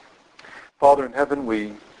Father in heaven,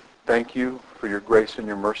 we thank you for your grace and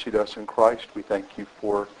your mercy to us in Christ. We thank you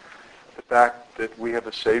for the fact that we have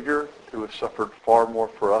a Savior who has suffered far more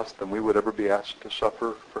for us than we would ever be asked to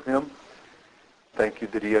suffer for him. Thank you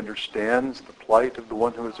that he understands the plight of the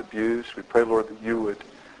one who is abused. We pray, Lord, that you would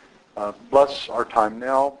bless our time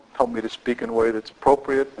now. Help me to speak in a way that's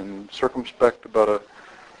appropriate and circumspect about a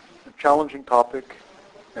challenging topic,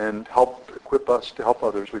 and help equip us to help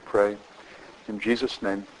others, we pray. In Jesus'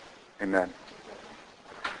 name, amen.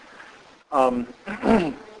 I'm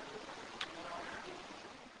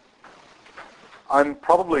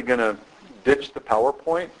probably going to ditch the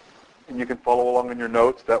PowerPoint, and you can follow along in your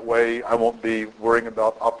notes. That way I won't be worrying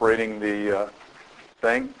about operating the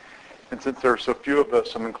thing. And since there are so few of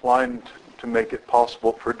us, I'm inclined to make it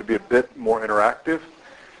possible for it to be a bit more interactive.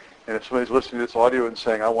 And if somebody's listening to this audio and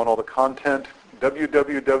saying, I want all the content,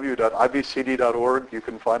 www.ibcd.org, you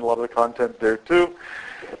can find a lot of the content there too.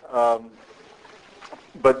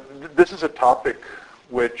 But this is a topic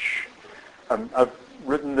which I've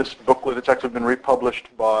written this booklet. It's actually been republished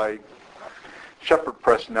by Shepherd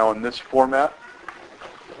Press now in this format.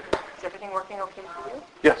 Is everything working okay for you?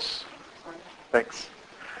 Yes. Thanks.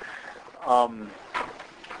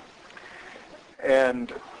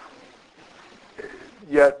 And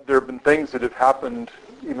yet there have been things that have happened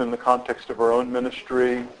even in the context of our own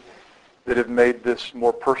ministry that have made this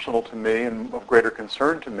more personal to me and of greater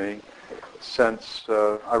concern to me since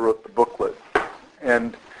I wrote the booklet.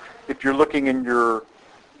 And if you're looking in your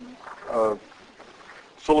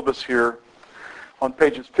syllabus here, on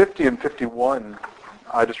pages 50 and 51,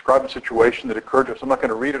 I describe a situation that occurred to us. I'm not going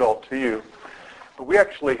to read it all to you, but we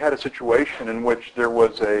actually had a situation in which there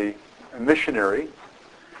was a missionary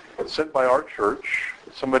sent by our church,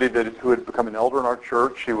 somebody who had become an elder in our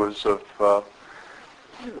church. He was of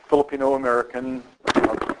Filipino-American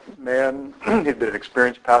man. He'd been an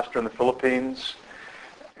experienced pastor in the Philippines,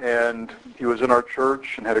 and he was in our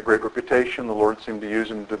church and had a great reputation. The Lord seemed to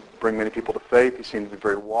use him to bring many people to faith. He seemed to be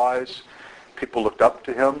very wise. People looked up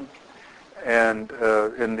to him. And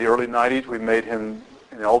in the early 90s, we made him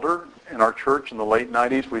an elder in our church. In the late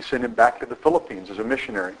 90s, we sent him back to the Philippines as a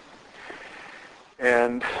missionary.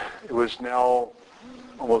 And it was now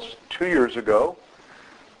almost 2 years ago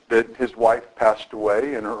that his wife passed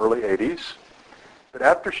away in her early 80s. But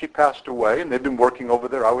after she passed away, and they'd been working over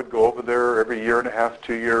there, I would go over there every year and a half,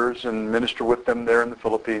 2 years, and minister with them there in the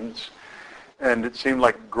Philippines. And it seemed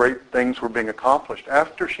like great things were being accomplished.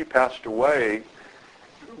 After she passed away,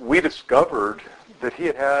 we discovered that he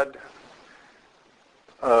had had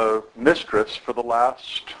a mistress for the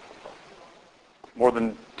last more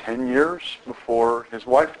than 10 years before his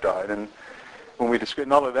wife died. And when we discovered,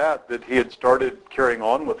 not only that he had started carrying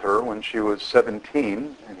on with her when she was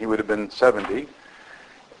 17, and he would have been 70.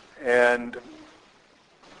 And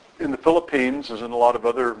in the Philippines, as in a lot of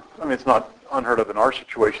other, it's not unheard of in our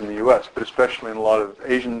situation in the U.S., but especially in a lot of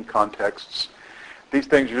Asian contexts, these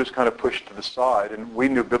things are just kind of pushed to the side. And we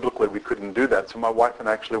knew biblically we couldn't do that. So my wife and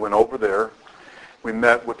I actually went over there. We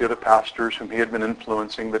met with the other pastors whom he had been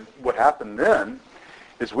influencing. But what happened then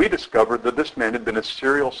is we discovered that this man had been a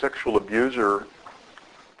serial sexual abuser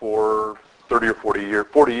for 30 or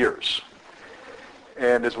 40 years.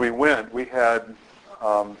 And as we went, we had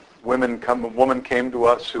women come. A woman came to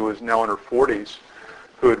us who is now in her 40s,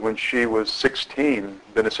 who had, when she was 16,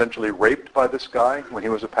 been essentially raped by this guy when he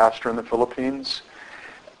was a pastor in the Philippines.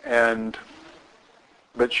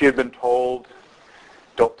 But she had been told,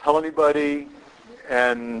 don't tell anybody,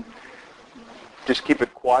 and just keep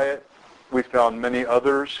it quiet. We found many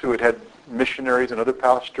others who had missionaries and other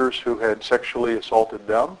pastors who had sexually assaulted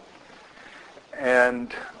them.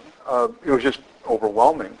 And it was just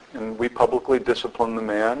overwhelming. And we publicly disciplined the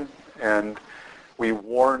man, and we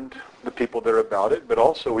warned the people there about it, but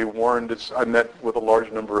also we warned, as I met with a large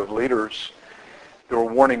number of leaders, there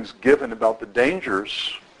were warnings given about the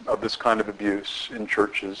dangers of this kind of abuse in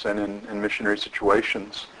churches and in missionary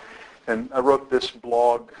situations. And I wrote this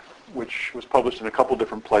blog, which was published in a couple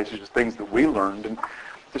different places, just things that we learned, and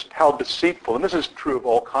just how deceitful, and this is true of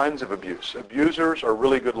all kinds of abuse. Abusers are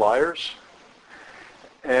really good liars,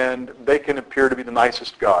 and they can appear to be the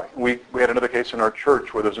nicest guy. We had another case in our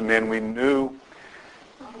church where there was a man we knew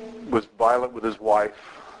was violent with his wife,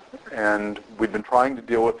 and we'd been trying to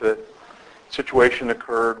deal with it. Situation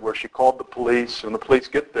occurred where she called the police, and the police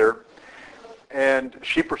get there, and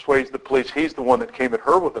she persuades the police he's the one that came at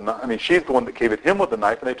her with a knife. She's the one that came at him with a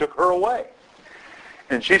knife, and they took her away.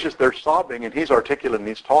 And she's just there sobbing, and he's articulate, and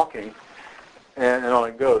he's talking, and on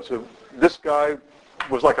it goes. So this guy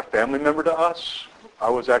was like a family member to us.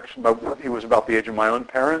 He was about the age of my own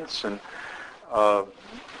parents, and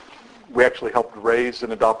We actually helped raise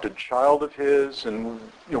an adopted child of his, and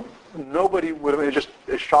nobody would have, just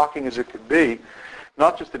as shocking as it could be,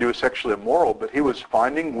 not just that he was sexually immoral, but he was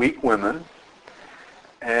finding weak women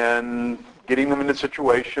and getting them into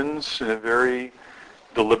situations in a very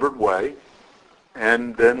deliberate way,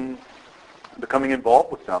 and then becoming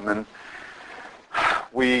involved with them. And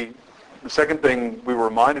the second thing we were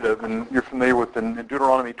reminded of, and you're familiar with in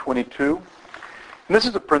Deuteronomy 22, and this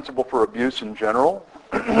is a principle for abuse in general,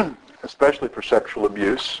 especially for sexual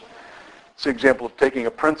abuse. It's an example of taking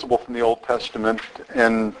a principle from the Old Testament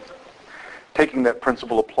and taking that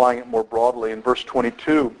principle, applying it more broadly. In verse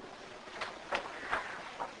 22,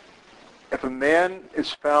 if a man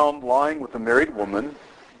is found lying with a married woman,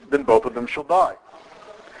 then both of them shall die.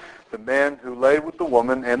 The man who lay with the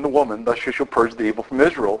woman and the woman, thus you shall purge the evil from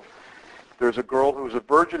Israel. If there is a girl who is a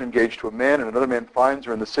virgin engaged to a man, and another man finds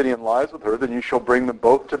her in the city and lies with her, then you shall bring them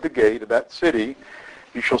both to the gate of that city.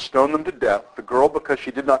 You shall stone them to death, the girl because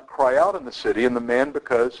she did not cry out in the city, and the man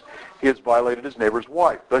because he has violated his neighbor's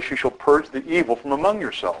wife. Thus you shall purge the evil from among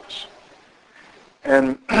yourselves.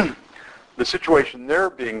 And the situation there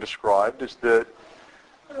being described is that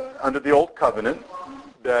under the Old Covenant,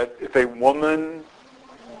 that if a woman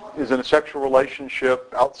is in a sexual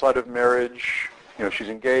relationship outside of marriage, she's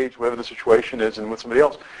engaged, whatever the situation is, and with somebody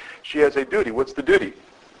else, she has a duty. What's the duty?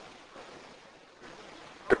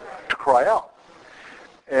 To cry out.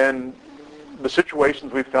 And the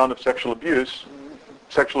situations we've found of sexual abusers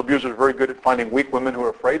are very good at finding weak women who are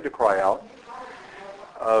afraid to cry out.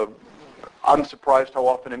 I'm surprised how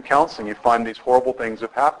often in counseling you find these horrible things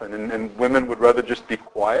have happened, and women would rather just be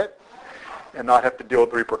quiet and not have to deal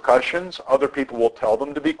with the repercussions. Other people will tell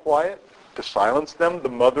them to be quiet, to silence them. The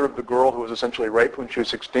mother of the girl who was essentially raped when she was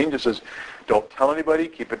 16 just says, don't tell anybody,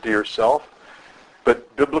 keep it to yourself.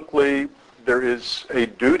 But biblically, there is a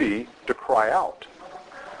duty to cry out.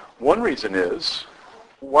 One reason is,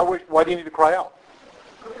 why do you need to cry out?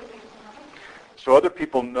 So other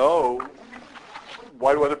people know.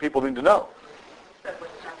 Why do other people need to know?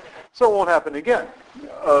 So it won't happen again.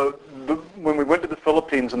 When we went to the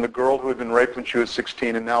Philippines and the girl who had been raped when she was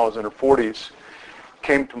 16 and now is in her 40s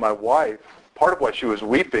came to my wife, part of why she was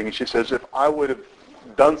weeping, she says, if I would have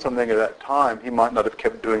done something at that time, he might not have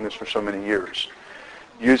kept doing this for so many years,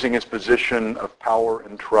 using his position of power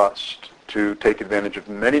and trust to take advantage of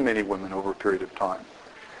many, many women over a period of time.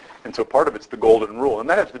 And so part of it's the golden rule, and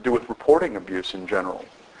that has to do with reporting abuse in general.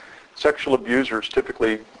 Sexual abusers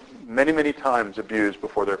typically many, many times abuse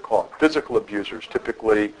before they're caught. Physical abusers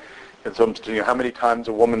typically, in some, how many times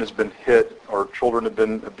a woman has been hit or children have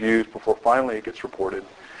been abused before finally it gets reported.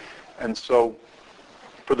 And so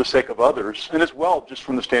for the sake of others, and as well just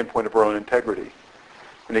from the standpoint of our own integrity.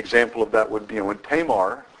 An example of that would be when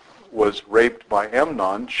Tamar was raped by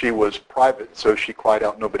Amnon, she was private, so she cried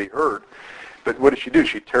out, nobody heard. But what does she do?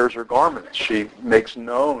 She tears her garments. She makes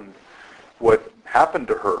known what happened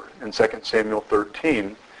to her in 2 Samuel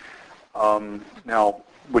 13. Now,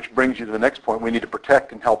 which brings you to the next point. We need to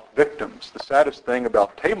protect and help victims. The saddest thing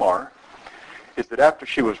about Tamar is that after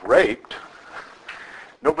she was raped,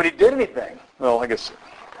 nobody did anything. Well, I guess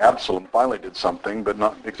Absalom finally did something, but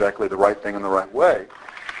not exactly the right thing in the right way.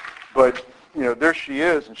 But, there she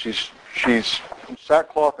is, and she's in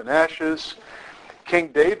sackcloth and ashes. King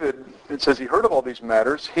David, it says he heard of all these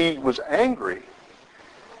matters. He was angry,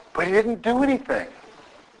 but he didn't do anything.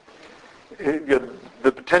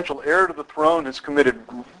 The potential heir to the throne has committed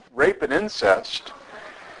rape and incest.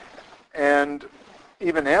 And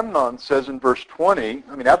even Amnon says in verse 20,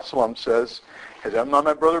 Absalom says, has Amnon,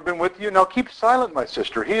 my brother, been with you? Now keep silent, my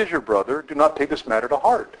sister. He is your brother. Do not take this matter to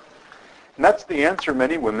heart. And that's the answer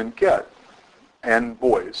many women get, and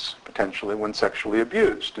boys, potentially, when sexually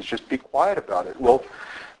abused, is just be quiet about it. Well,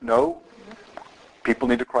 no, people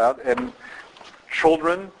need to cry out. And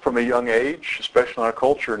children from a young age, especially in our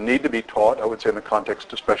culture, need to be taught, I would say in the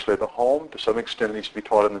context especially of the home, to some extent it needs to be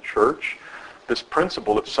taught in the church. This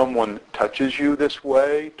principle, if someone touches you this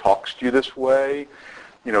way, talks to you this way,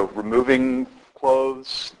 removing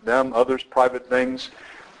clothes, them, others, private things,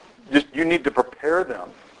 you need to prepare them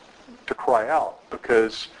to cry out,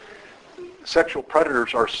 because sexual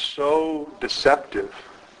predators are so deceptive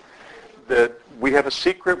that we have a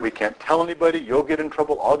secret, we can't tell anybody, you'll get in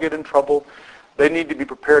trouble, I'll get in trouble. They need to be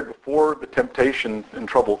prepared before the temptation and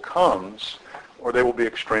trouble comes, or they will be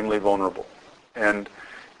extremely vulnerable. And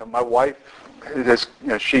my wife has,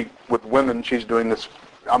 with women, she's doing this.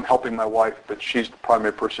 I'm helping my wife, but she's the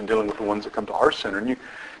primary person dealing with the ones that come to our center. And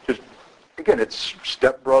again, it's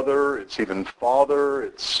stepbrother, it's even father,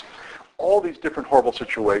 it's all these different horrible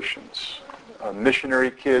situations.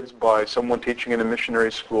 Missionary kids by someone teaching in a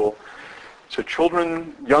missionary school. So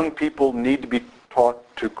children, young people need to be taught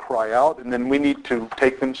to cry out, and then we need to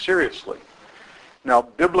take them seriously. Now,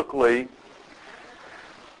 biblically,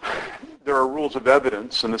 there are rules of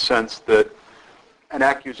evidence in the sense that an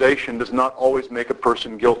accusation does not always make a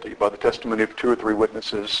person guilty. By the testimony of 2 or 3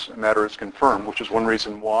 witnesses, a matter is confirmed, which is one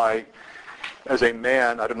reason why, as a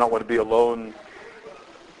man, I do not want to be alone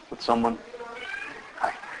with someone.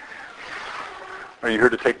 Hi. Are you here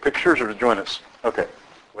to take pictures or to join us? Okay,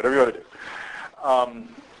 whatever you want to do.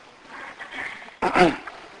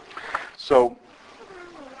 So,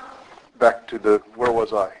 back to where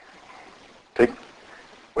was I?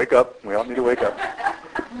 Wake up. We all need to wake up.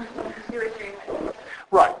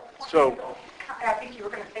 Right. So I think you were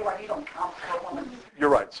going to say why you don't count for a woman. You're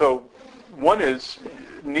right. So one is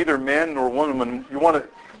neither man nor woman. You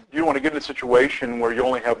don't want to get in a situation where you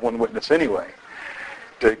only have one witness anyway.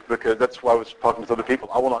 Because that's why I was talking with other people.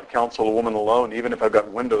 I will not counsel a woman alone, even if I've got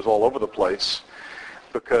windows all over the place,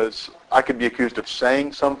 because I could be accused of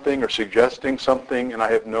saying something or suggesting something, and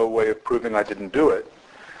I have no way of proving I didn't do it.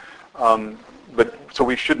 So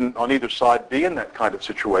we shouldn't, on either side, be in that kind of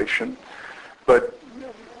situation. But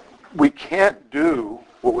we can't do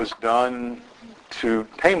what was done to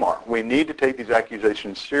Tamar. We need to take these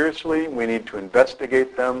accusations seriously. We need to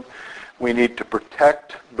investigate them. We need to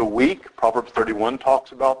protect the weak. Proverbs 31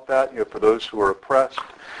 talks about that, for those who are oppressed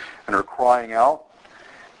and are crying out.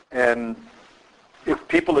 And if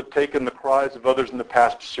people had taken the cries of others in the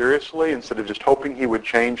past seriously, instead of just hoping he would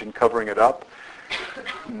change and covering it up,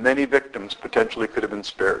 many victims potentially could have been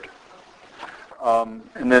spared.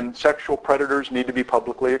 And then sexual predators need to be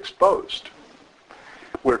publicly exposed.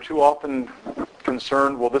 We're too often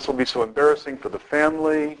concerned, well, this will be so embarrassing for the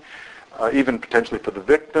family, even potentially for the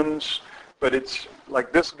victims. But it's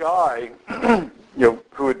like this guy,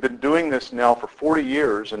 who had been doing this now for 40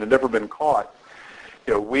 years and had never been caught.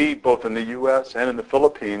 We, both in the U.S. and in the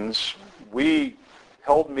Philippines, we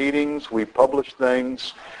held meetings, we published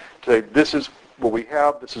things to say, this is what we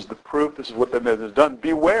have, this is the proof, this is what the man has done.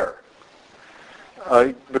 Beware.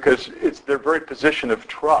 Because it's their very position of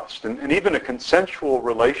trust. And even a consensual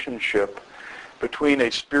relationship between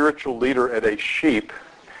a spiritual leader and a sheep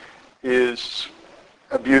is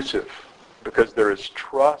abusive, because there is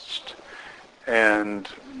trust and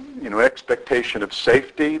expectation of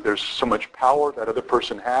safety. There's so much power that other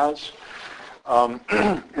person has.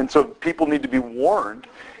 And so people need to be warned,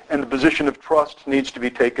 and the position of trust needs to be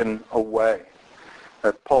taken away.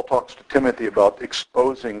 Paul talks to Timothy about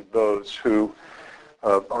exposing those who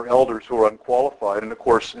are elders who are unqualified, and of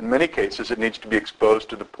course in many cases it needs to be exposed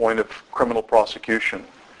to the point of criminal prosecution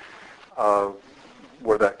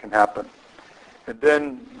where that can happen. And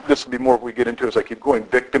then this will be more if we get into as I keep going.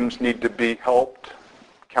 Victims need to be helped,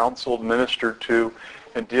 counseled, ministered to,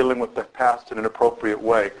 and dealing with the past in an appropriate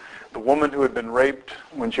way. The woman who had been raped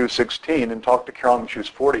when she was 16 and talked to Carolyn when she was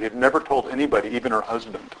 40 had never told anybody, even her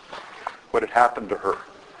husband, what had happened to her,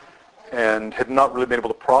 and had not really been able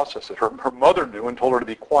to process it. Her mother knew and told her to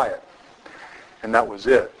be quiet, and that was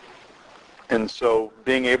it. And so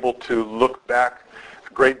being able to look back,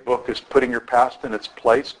 a great book is Putting Your Past in Its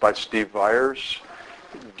Place by Steve Viers,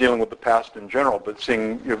 dealing with the past in general, but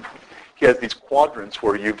seeing, he has these quadrants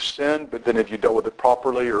where you've sinned, but then if you dealt with it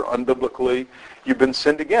properly or unbiblically, you've been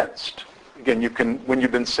sinned against. Again, when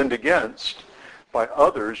you've been sinned against by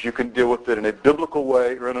others, you can deal with it in a biblical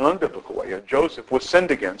way or in an unbiblical way. Joseph was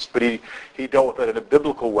sinned against, but he dealt with it in a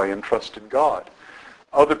biblical way and trusted God.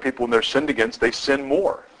 Other people, when they're sinned against, they sin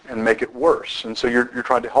more and make it worse. And so you're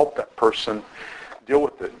trying to help that person deal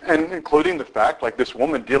with it. And including the fact, like this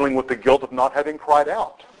woman, dealing with the guilt of not having cried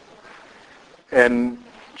out. And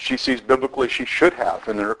she sees biblically she should have,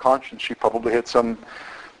 and in her conscience she probably had some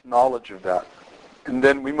knowledge of that. And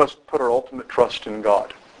then we must put our ultimate trust in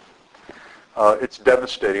God. It's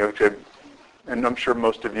devastating, and I'm sure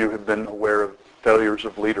most of you have been aware of failures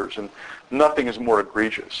of leaders, and nothing is more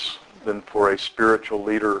egregious than for a spiritual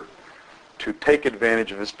leader to take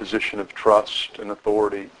advantage of his position of trust and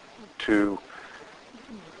authority to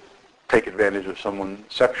take advantage of someone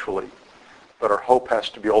sexually. But our hope has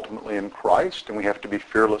to be ultimately in Christ, and we have to be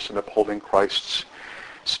fearless in upholding Christ's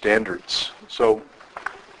standards. So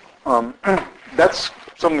that's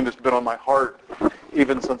something that's been on my heart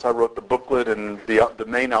even since I wrote the booklet and the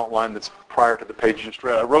main outline that's prior to the page you just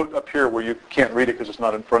read. I wrote up here where you can't read it because it's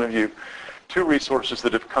not in front of you, 2 resources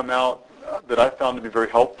that have come out that I found to be very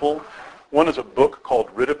helpful. One is a book called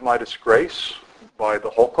Rid of My Disgrace by the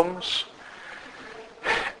Holcombs.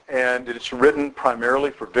 And it's written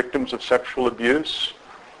primarily for victims of sexual abuse.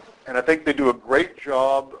 And I think they do a great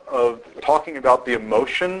job of talking about the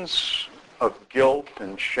emotions of guilt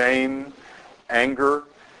and shame, anger,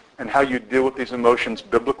 and how you deal with these emotions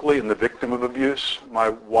biblically in the victim of abuse. My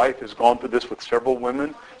wife has gone through this with several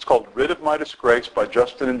women. It's called Rid of My Disgrace by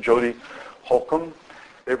Justin and Jody Holcomb.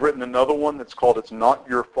 They've written another one that's called It's Not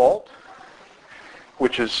Your Fault,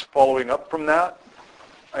 which is following up from that.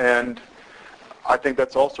 And I think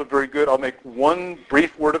that's also very good. I'll make one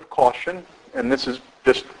brief word of caution, and this is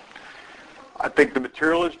just, I think the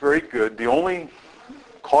material is very good. The only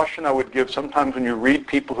caution I would give sometimes when you read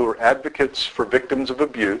people who are advocates for victims of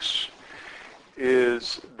abuse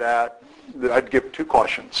is that I'd give two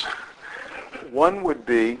cautions. One would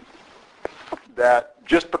be that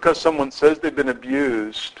just because someone says they've been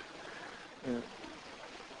abused,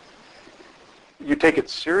 you take it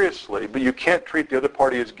seriously, but you can't treat the other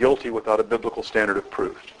party as guilty without a biblical standard of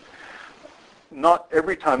proof. Not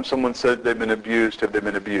every time someone says they've been abused have they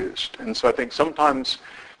been abused. And so I think sometimes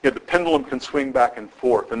the pendulum can swing back and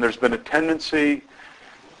forth, and there's been a tendency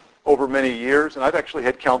over many years, and I've actually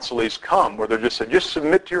had counselees come where they're just said, just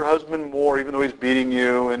submit to your husband more even though he's beating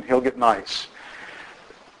you and he'll get nice.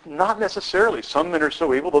 Not necessarily. Some men are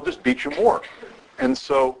so evil they'll just beat you more. And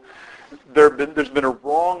so there's been a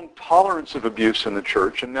wrong tolerance of abuse in the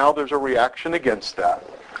church, and now there's a reaction against that.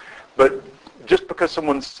 But just because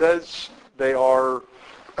someone says they are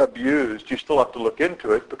abused, you still have to look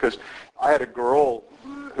into it, because I had a girl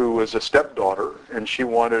who was a stepdaughter, and she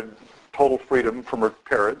wanted total freedom from her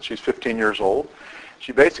parents. She's 15 years old.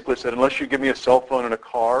 She basically said, unless you give me a cell phone and a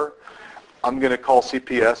car, I'm going to call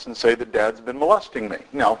CPS and say that Dad's been molesting me.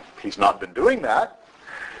 Now, he's not been doing that,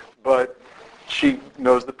 but she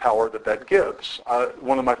knows the power that that gives.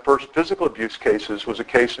 One of my first physical abuse cases was a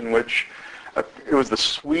case in which it was the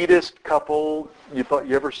sweetest couple you thought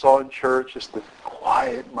you ever saw in church, just the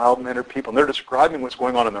quiet, mild-mannered people, and they're describing what's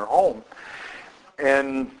going on in their home.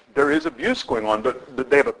 And there is abuse going on, but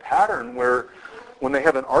they have a pattern where when they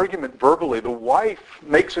have an argument verbally, the wife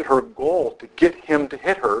makes it her goal to get him to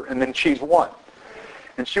hit her, and then she's won.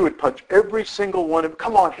 And she would punch every single one of them.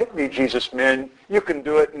 Come on, hit me, Jesus, man. You can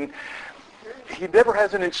do it. And he never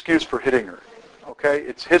has an excuse for hitting her. Okay?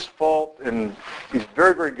 It's his fault, and he's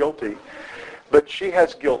very, very guilty. But she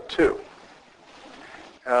has guilt, too.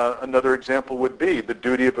 Another example would be the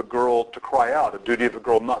duty of a girl to cry out, a duty of a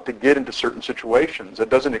girl not to get into certain situations. It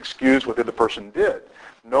doesn't excuse what the other person did.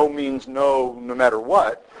 No means no, no matter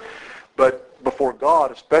what. But before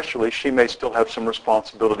God, especially, she may still have some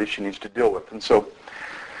responsibility she needs to deal with. And so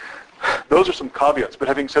those are some caveats. But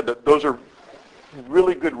having said that, those are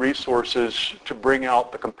really good resources to bring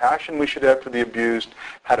out the compassion we should have for the abused,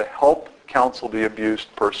 how to help counsel the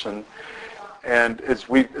abused person. And as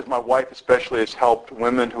my wife especially has helped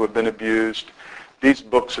women who have been abused, these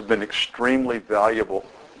books have been extremely valuable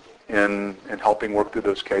in helping work through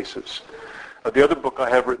those cases. The other book I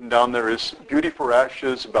have written down there is Beauty for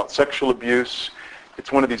Ashes, about sexual abuse.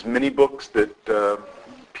 It's one of these mini books that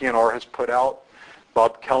PNR has put out.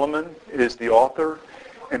 Bob Kellerman is the author.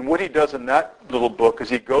 And what he does in that little book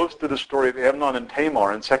is he goes through the story of Amnon and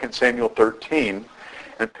Tamar in 2 Samuel 13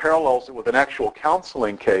 and parallels it with an actual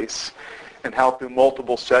counseling case, and how through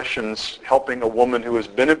multiple sessions helping a woman who has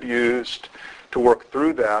been abused to work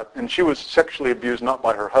through that. And she was sexually abused not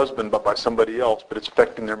by her husband but by somebody else, but it's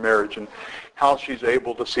affecting their marriage, and how she's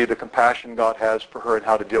able to see the compassion God has for her and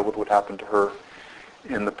how to deal with what happened to her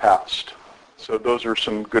in the past. So those are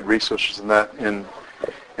some good resources in that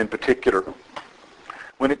in particular.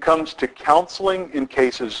 When it comes to counseling in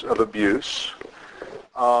cases of abuse,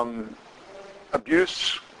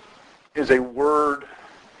 abuse is a word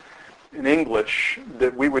in English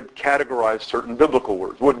that we would categorize certain biblical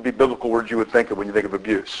words. What would be biblical words you would think of when you think of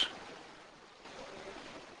abuse?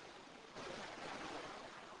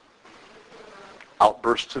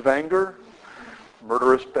 Outbursts of anger,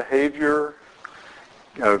 murderous behavior,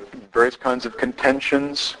 various kinds of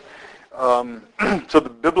contentions. So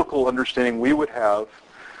the biblical understanding we would have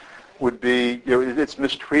would be, it's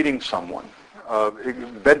mistreating someone,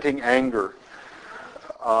 venting anger.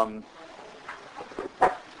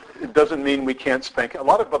 It doesn't mean we can't spank.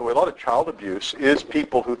 By the way, a lot of child abuse is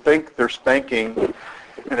people who think they're spanking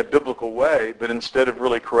in a biblical way, but instead of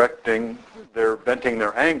really correcting, they're venting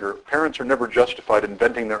their anger. Parents are never justified in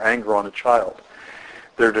venting their anger on a child.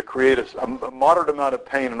 They're to create a moderate amount of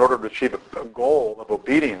pain in order to achieve a goal of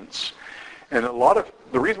obedience. And a lot of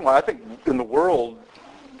the reason why I think in the world,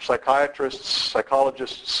 psychiatrists,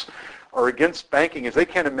 psychologists are against spanking is they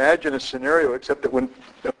can't imagine a scenario except that when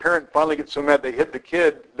a parent finally gets so mad they hit the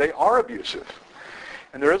kid, they are abusive.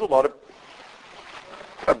 And there is a lot of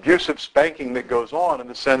abusive spanking that goes on in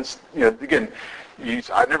the sense, again,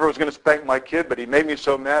 I never was going to spank my kid, but he made me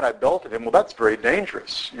so mad I belted him. Well, that's very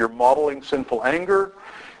dangerous. You're modeling sinful anger.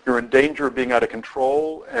 you're in danger of being out of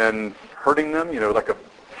control and hurting them, like a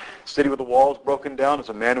city with the walls broken down is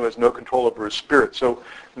a man who has no control over his spirit. So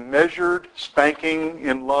measured spanking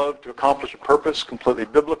in love to accomplish a purpose, completely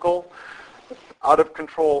biblical. Out of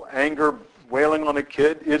control anger, wailing on a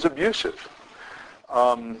kid is abusive.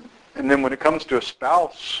 And then when it comes to a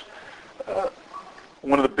spouse,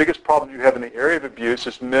 one of the biggest problems you have in the area of abuse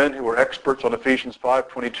is men who are experts on Ephesians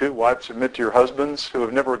 5:22, wives submit to your husbands, who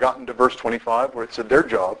have never gotten to verse 25 where it said their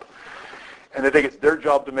job. And they think it's their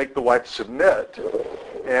job to make the wife submit.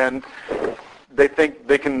 And they think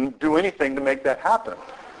they can do anything to make that happen.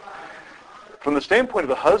 From the standpoint of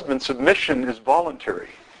the husband, submission is voluntary.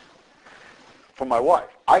 For my wife,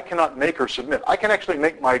 I cannot make her submit. I can actually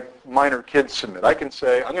make my minor kids submit. I can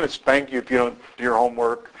say, I'm going to spank you if you don't do your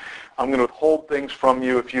homework. I'm going to withhold things from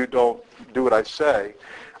you if you don't do what I say.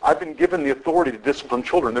 I've been given the authority to discipline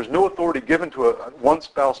children. There's no authority given to one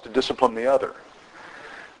spouse to discipline the other.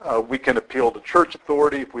 We can appeal to church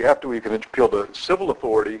authority. If we have to, we can appeal to civil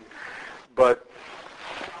authority. But,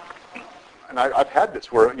 and I've had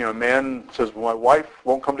this where, a man says, well, my wife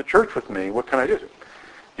won't come to church with me. What can I do?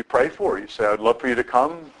 You pray for her. You say, I'd love for you to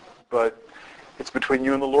come, but it's between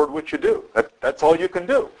you and the Lord what you do. That's all you can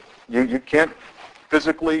do. You can't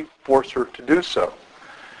physically force her to do so.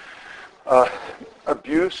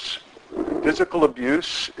 Abuse, physical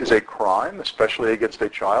abuse is a crime, especially against a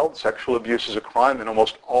child. Sexual abuse is a crime in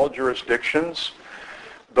almost all jurisdictions.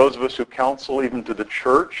 Those of us who counsel, even to the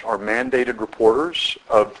church, are mandated reporters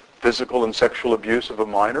of physical and sexual abuse of a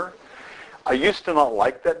minor. I used to not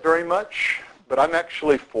like that very much, but I'm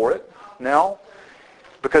actually for it now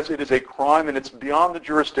because it is a crime and it's beyond the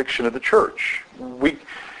jurisdiction of the church.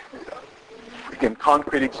 Again,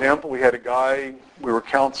 concrete example, we had a guy, we were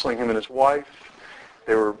counseling him and his wife.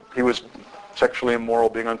 He was sexually immoral,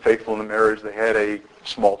 being unfaithful in the marriage. They had a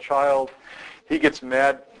small child. He gets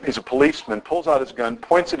mad. He's a policeman, pulls out his gun,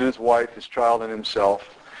 points it at his wife, his child, and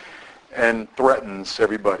himself, and threatens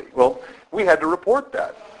everybody. Well, we had to report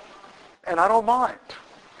that. And I don't mind.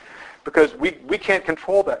 Because we can't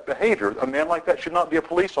control that behavior. A man like that should not be a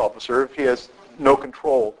police officer if he has no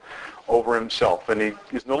control over himself, and he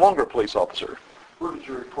is no longer a police officer. Where did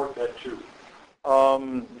you report that to?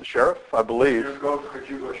 The sheriff, I believe. Could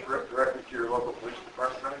you go directly to your local police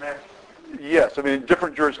department on that? Yes, I mean, in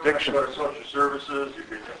different jurisdictions. You could go to social services. You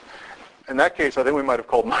could. In that case, I think we might have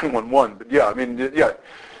called 911. But yeah, I mean, yeah.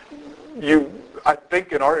 I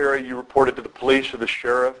think in our area you report it to the police or the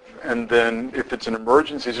sheriff, and then if it's an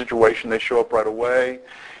emergency situation, they show up right away.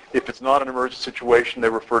 If it's not an emergency situation, they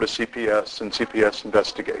refer to CPS, and CPS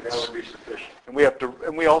investigates. That would be sufficient.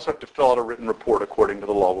 And we also have to fill out a written report according to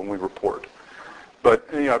the law when we report. But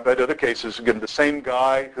I've had other cases, again, the same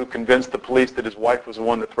guy who convinced the police that his wife was the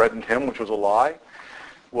one that threatened him, which was a lie.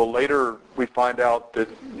 Well, later we find out that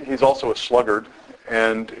he's also a sluggard,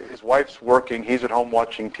 and his wife's working, he's at home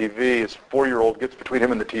watching TV, his 4-year-old gets between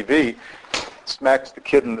him and the TV, smacks the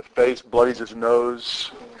kid in the face, bloodies his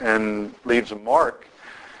nose, and leaves a mark.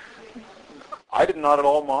 I did not at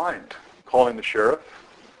all mind calling the sheriff,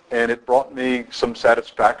 and it brought me some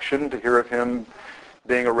satisfaction to hear of him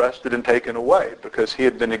being arrested and taken away because he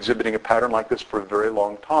had been exhibiting a pattern like this for a very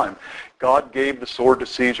long time. God gave the sword to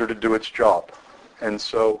Caesar to do its job. And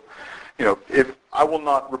so, if I will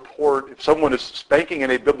not report, if someone is spanking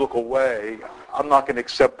in a biblical way, I'm not going to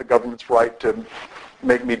accept the government's right to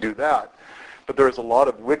make me do that. But there is a lot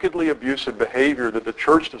of wickedly abusive behavior that the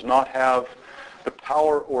church does not have the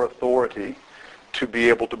power or authority to be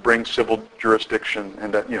able to bring civil jurisdiction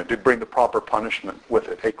and that, to bring the proper punishment with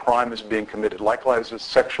it. A crime is being committed. Likewise as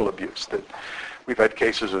sexual abuse, that we've had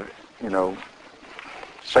cases of,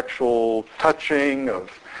 sexual touching,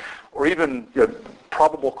 or even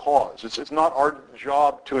probable cause. It's not our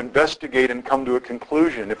job to investigate and come to a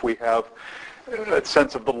conclusion if we have a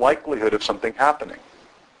sense of the likelihood of something happening.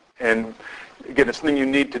 And again, it's something you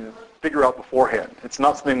need to figure out beforehand. It's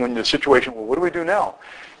not something when you're in a situation, well, what do we do now?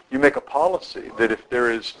 You make a policy that if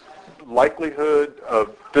there is likelihood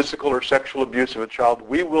of physical or sexual abuse of a child,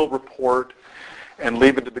 we will report and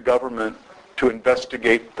leave it to the government to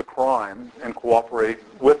investigate the crime and cooperate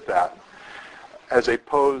with that. As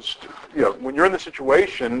opposed, when you're in the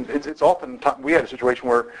situation, it's often, we had a situation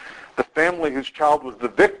where the family whose child was the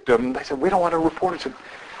victim, they said, we don't want to report it. I said,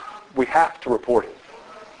 we have to report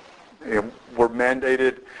it. We're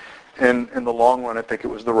mandated, and in the long run, I think it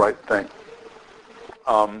was the right thing.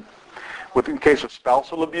 In case of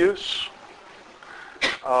spousal abuse,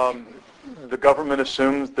 the government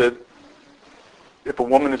assumes that if a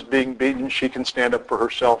woman is being beaten, she can stand up for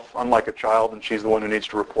herself, unlike a child, and she's the one who needs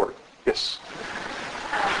to report. Yes?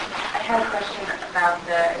 I had a question about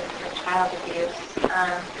the child abuse.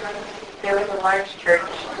 Um, there was a large church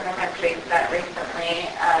in the country that recently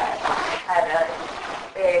had a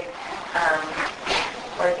big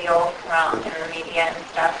ordeal come out in the media and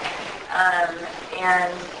stuff.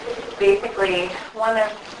 And basically, one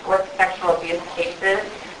of was sexual abuse cases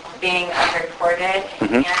being unreported,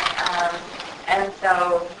 and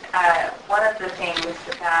so one of the things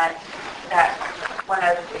that one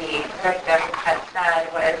of the victims had said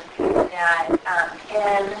was that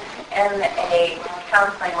in a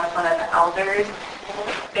counseling with one of the elders,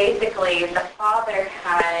 basically the father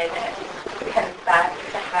had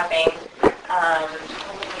confessed to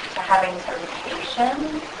having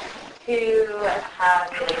temptation to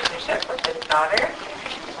have relationships with his daughter.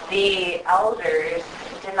 The elders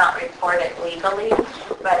did not report it legally,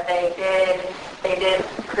 but they did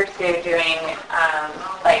pursue doing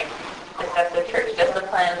like excessive church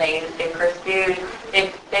discipline.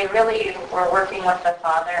 They really were working with the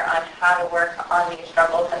father on how to work on these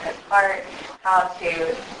struggles in his heart, how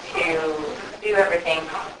to do everything.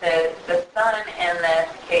 The son in this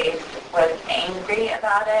case was angry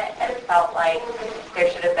about it and felt like there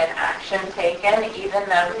should have been action taken, even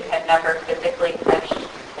though he had never physically touched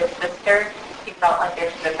his sister. He felt like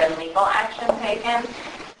there should have been legal action taken.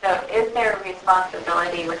 So is there a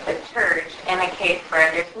responsibility with the church in a case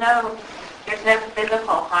where there's no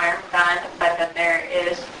physical harm done, but that there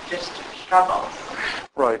is just struggles?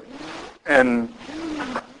 Right. And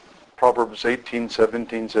Proverbs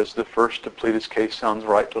 18:17 says the first to plead his case sounds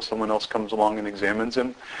right till someone else comes along and examines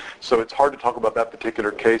him. So it's hard to talk about that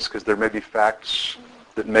particular case because there may be facts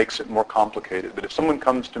that makes it more complicated. But if someone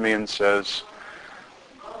comes to me and says,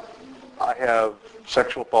 I have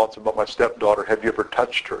sexual thoughts about my stepdaughter. Have you ever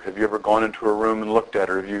touched her? Have you ever gone into her room and looked at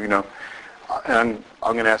her? Have you, and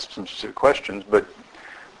I'm going to ask some specific questions, but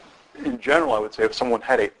in general, I would say if someone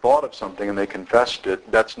had a thought of something and they confessed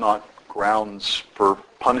it, that's not grounds for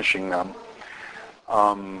punishing them.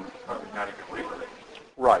 Not completely.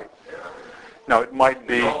 Right. Now, it might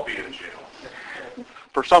be You'll all be in jail.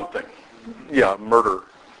 for something. Yeah, murder,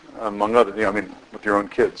 among others, with your own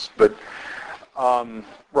kids. But,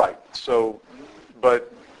 right. So,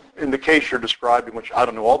 but in the case you're describing, which I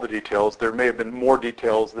don't know all the details, there may have been more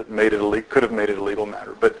details that could have made it a legal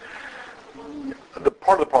matter. But the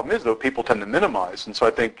part of the problem is, though, people tend to minimize, and so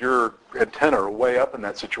I think your antenna are way up in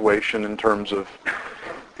that situation in terms of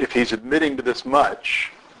if he's admitting to this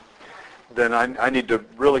much, then I need to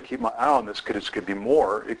really keep my eye on this because it could be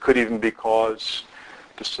more. It could even be cause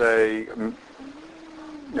to say,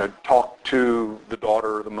 talk to the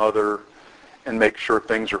daughter or the mother and make sure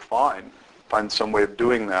things are fine. Find some way of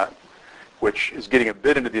doing that, which is getting a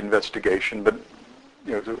bit into the investigation. But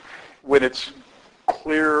when it's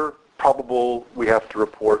clear, probable, we have to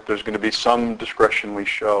report. There's going to be some discretion we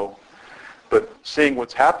show. But seeing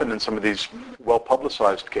what's happened in some of these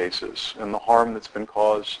well-publicized cases and the harm that's been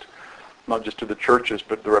caused, not just to the churches,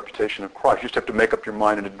 but the reputation of Christ, you just have to make up your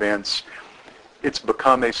mind in advance. It's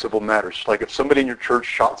become a civil matter. It's like if somebody in your church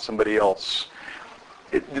shot somebody else,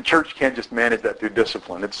 the church can't just manage that through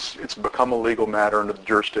discipline. It's become a legal matter under the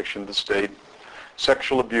jurisdiction of the state.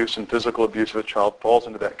 Sexual abuse and physical abuse of a child falls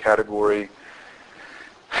into that category.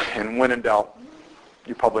 And when in doubt,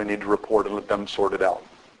 you probably need to report and let them sort it out.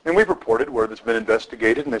 And we've reported where it's been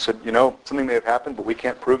investigated, and they said, something may have happened, but we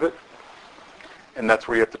can't prove it. And that's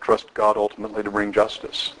where you have to trust God ultimately to bring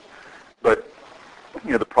justice. But,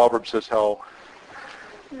 the proverb says how,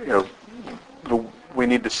 we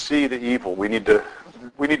need to see the evil. We need to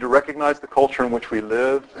recognize the culture in which we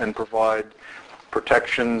live and provide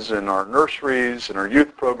protections in our nurseries and our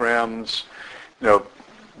youth programs,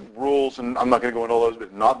 rules, and I'm not going to go into all those,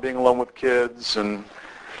 but not being alone with kids and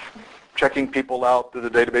checking people out through the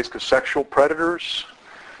database, because sexual predators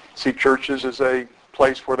see churches as a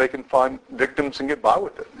place where they can find victims and get by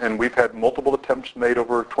with it. And we've had multiple attempts made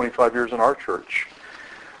over 25 years in our church.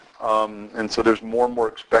 And so there's more and more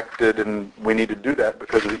expected, and we need to do that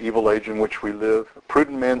because of the evil age in which we live. A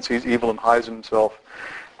prudent man sees evil and hides himself.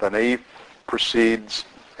 The naive proceeds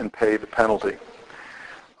and pay the penalty.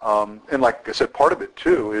 And like I said, part of it,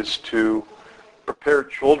 too, is to prepare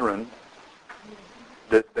children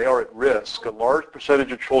that they are at risk. A large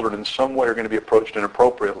percentage of children in some way are going to be approached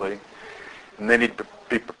inappropriately, and they need to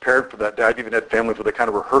be prepared for that. I've even had families where they kind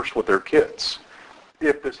of rehearse with their kids.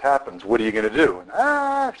 If this happens, what are you going to do? And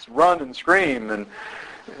just run and scream and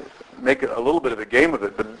make a little bit of a game of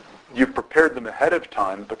it. But you've prepared them ahead of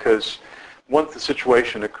time, because once the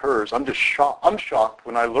situation occurs, I'm shocked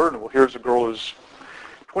when I learn, well, here's a girl who's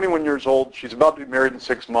 21 years old. She's about to be married in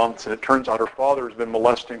 6 months, and it turns out her father has been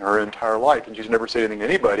molesting her entire life, and she's never said anything to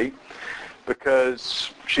anybody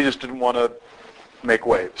because she just didn't want to make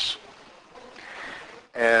waves.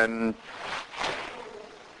 And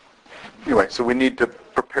anyway, so we need to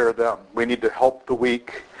prepare them. We need to help the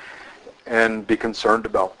weak and be concerned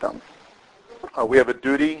about them. We have a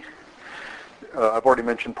duty. I've already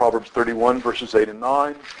mentioned Proverbs 31, verses 8 and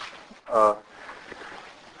 9.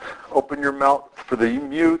 Open your mouth for the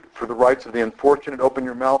mute, for the rights of the unfortunate. Open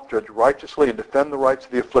your mouth, judge righteously, and defend the rights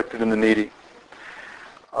of the afflicted and the needy.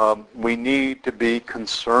 We need to be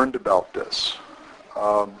concerned about this.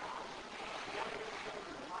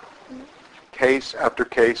 Case after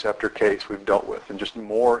case after case we've dealt with, and just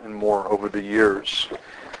more and more over the years.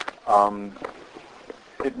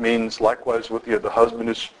 It means likewise with the husband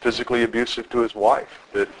who's physically abusive to his wife,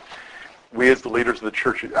 that we as the leaders of the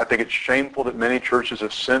church, I think it's shameful that many churches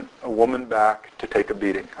have sent a woman back to take a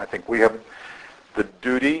beating. I think we have the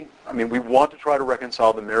duty, we want to try to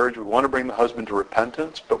reconcile the marriage, we want to bring the husband to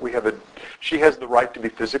repentance, but she has the right to be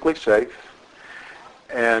physically safe,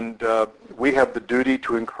 and we have the duty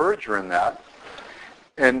to encourage her in that,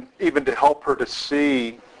 and even to help her to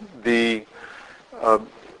see the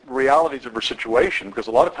realities of her situation, because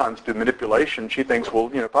a lot of times through manipulation she thinks, well,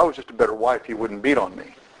 if I was just a better wife, he wouldn't beat on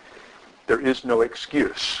me. There is no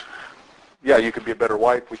excuse. Yeah, you could be a better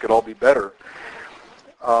wife, we could all be better.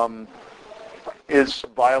 Is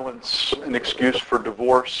violence an excuse for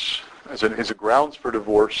divorce, is a grounds for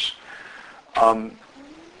divorce? I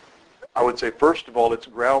would say, first of all, it's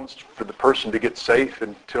grounds for the person to get safe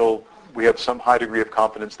until we have some high degree of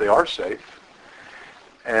confidence they are safe.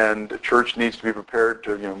 And the church needs to be prepared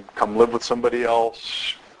to, come live with somebody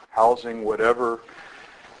else, housing, whatever.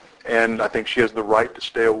 And I think she has the right to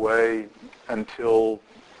stay away until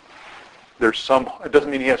there's it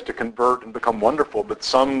doesn't mean he has to convert and become wonderful, but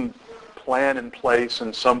some plan in place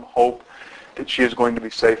and some hope that she is going to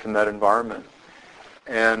be safe in that environment.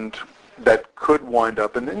 And that could wind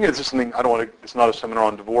up, and this is something it's not a seminar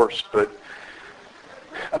on divorce, but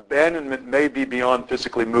abandonment may be beyond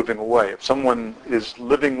physically moving away. If someone is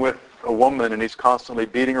living with a woman and he's constantly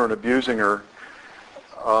beating her and abusing her,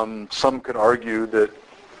 some could argue that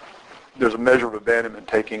there's a measure of abandonment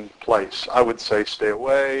taking place. I would say stay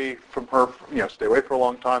away from her, stay away for a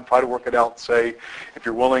long time, try to work it out, say, if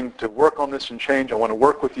you're willing to work on this and change, I want to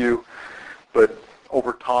work with you, but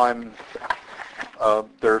over time,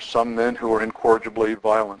 there are some men who are incorrigibly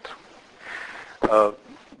violent.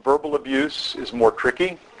 Verbal abuse is more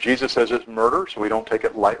tricky. Jesus says it's murder, so we don't take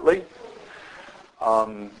it lightly.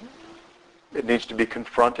 It needs to be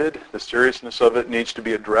confronted. The seriousness of it needs to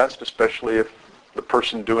be addressed, especially if the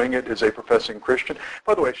person doing it is a professing Christian.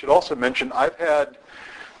 By the way, I should also mention, I've had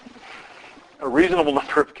a reasonable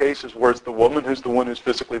number of cases where it's the woman who's the one who's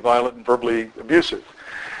physically violent and verbally abusive.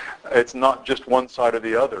 It's not just one side or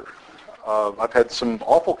the other. I've had some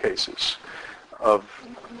awful cases of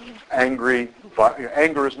anger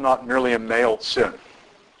is not merely a male sin,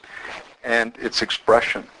 and its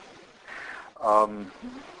expression. And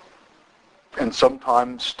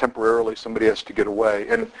sometimes, temporarily, somebody has to get away.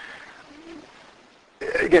 And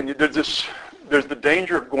again, there's the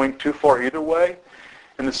danger of going too far either way,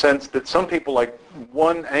 in the sense that some people like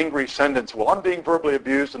one angry sentence, well, I'm being verbally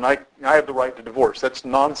abused and I have the right to divorce. That's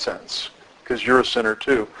nonsense, because you're a sinner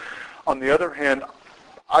too. On the other hand,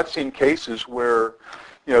 I've seen cases where,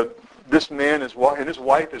 this man and his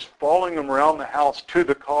wife is following him around the house to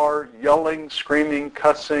the car, yelling, screaming,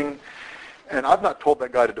 cussing. And I've not told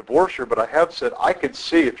that guy to divorce her, but I have said, I could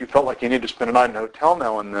see if you felt like you need to spend a night in a hotel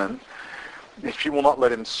now and then, if she will not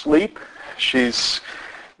let him sleep, she's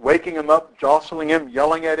waking him up, jostling him,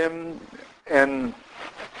 yelling at him, and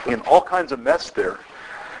all kinds of mess there.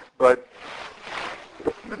 But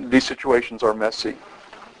these situations are messy.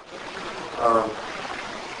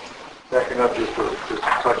 Backing up just a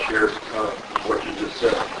touch here, what you just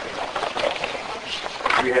said.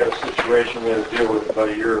 We had a situation we had to deal with about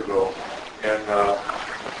a year ago, and the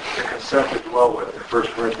consent to dwell with, the 1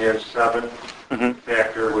 Corinthians 7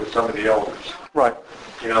 factor with some of the elders. Right.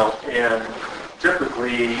 And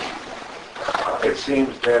typically, it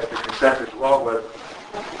seems that the consent to dwell with,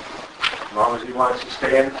 as long as he wants to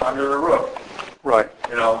stay under the roof. Right.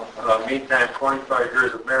 Meantime, 25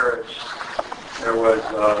 years of marriage, there was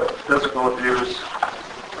physical abuse,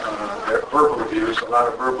 verbal abuse, a lot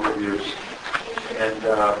of verbal abuse, and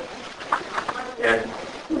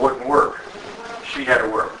wouldn't work. She had to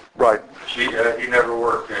work. Right. He never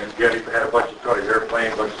worked, and yet he had a bunch of toys,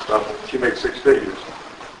 airplane, a bunch of stuff. She made 6 figures,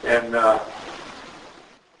 and then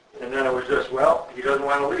it was just, well, he doesn't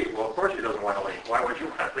want to leave. Well, of course he doesn't want to leave. Why would you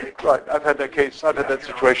want to leave? Right. I've had that case. I've had that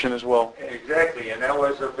situation as well. Exactly, and that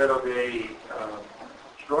was a bit of a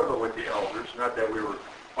struggle with the elders. Not that we were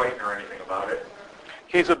fighting or anything about it.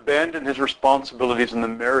 He's abandoned his responsibilities in the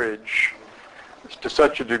marriage to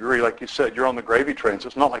such a degree, like you said, you're on the gravy train, so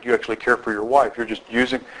it's not like you actually care for your wife. You're just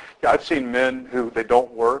using, yeah, I've seen men who, they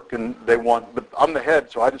don't work and they want, but I'm the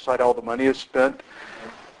head, so I decide how the money is spent.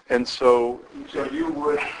 And so... So you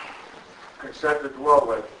would consent to dwell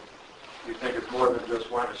with, you think it's more than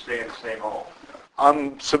just wanting to stay in the same home?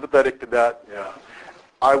 I'm sympathetic to that. Yeah.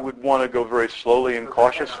 I would want to go very slowly and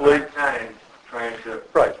cautiously. Time trying to...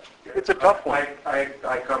 Right. It's a tough one.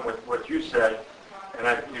 I come with what you said,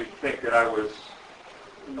 and you think that I was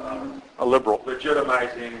A liberal.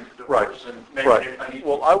 legitimizing the Right. person. Making Right. it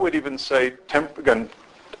unequal. Well, I would even say, again,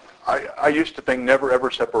 I used to think never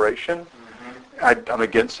ever separation. I'm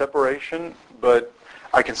against separation, but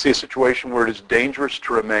I can see a situation where it is dangerous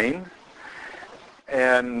to remain.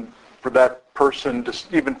 And for that person,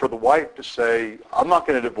 even for the wife to say, I'm not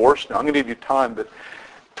going to divorce now, I'm going to give you time, but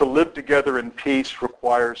to live together in peace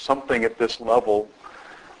requires something at this level.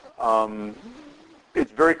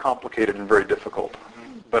 It's very complicated and very difficult.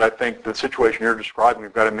 But I think the situation you're describing,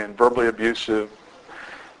 we've got a man verbally abusive,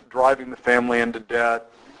 driving the family into debt,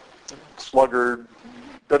 sluggard,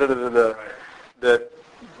 da-da-da-da-da, that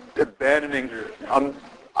abandoning,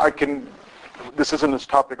 this isn't this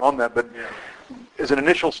topic on that, but as an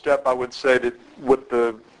initial step, I would say that with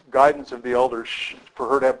the guidance of the elders, for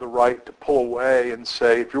her to have the right to pull away and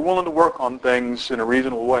say, if you're willing to work on things in a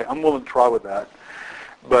reasonable way, I'm willing to try with that.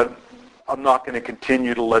 But I'm not going to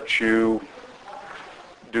continue to let you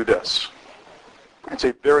do this. It's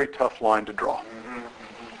a very tough line to draw.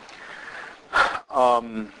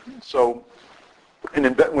 So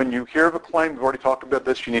when you hear of a claim, we've already talked about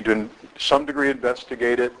this, you need to, to some degree,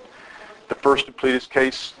 investigate it. The first to plead his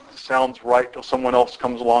case sounds right till someone else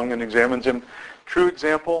comes along and examines him. True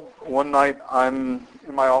example, one night I'm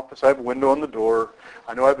in my office, I have a window on the door,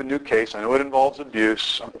 I know I have a new case, I know it involves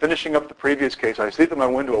abuse, I'm finishing up the previous case, I see through my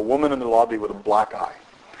window a woman in the lobby with a black eye.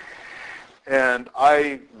 And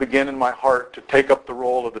I begin in my heart to take up the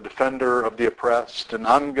role of the defender of the oppressed, and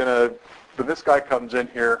I'm going to, when this guy comes in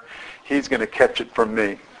here, he's going to catch it from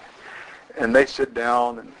me. And they sit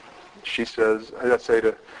down, and she says, I say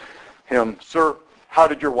to him, sir, how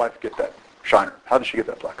did your wife get that shiner? How did she get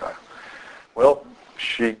that black eye? Well,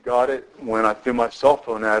 she got it when I threw my cell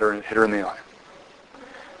phone at her and hit her in the eye.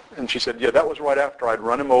 And she said, yeah, that was right after I'd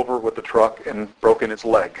run him over with the truck and broken his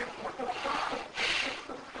leg.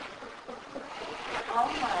 Oh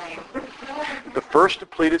my. The first to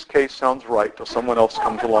plead his case sounds right till someone else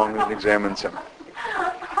comes along and examines him.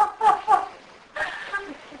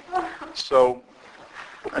 So,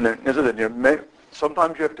 and then, isn't it,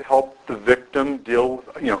 sometimes you have to help the victim deal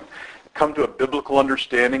with, come to a biblical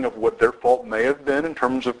understanding of what their fault may have been in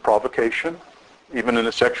terms of provocation, even in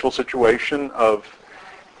a sexual situation of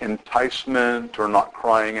enticement or not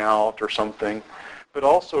crying out or something, but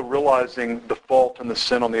also realizing the fault and the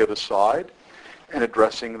sin on the other side and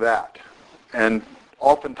addressing that. And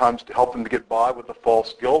oftentimes to help him to get by with the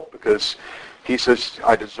false guilt, because he says,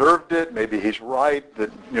 I deserved it, maybe he's right,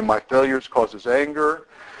 that my failures causes anger.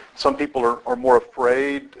 Some people are more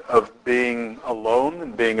afraid of being alone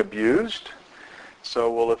and being abused.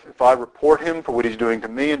 So, well, if I report him for what he's doing to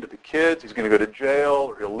me and to the kids, he's going to go to jail,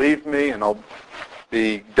 or he'll leave me, and I'll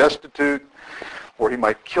be destitute, or he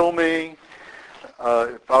might kill me.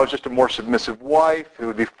 If I was just a more submissive wife, it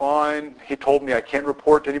would be fine. He told me I can't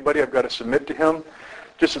report to anybody, I've got to submit to him.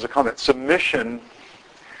 Just as a comment, submission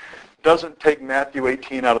doesn't take Matthew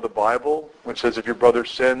 18 out of the Bible, which says if your brother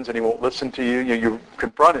sins and he won't listen to you, you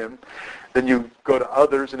confront him, then you go to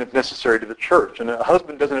others and if necessary to the church. And a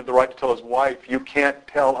husband doesn't have the right to tell his wife, you can't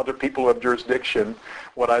tell other people who have jurisdiction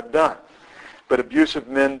what I've done. But abusive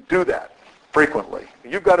men do that frequently.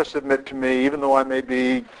 You've got to submit to me even though I may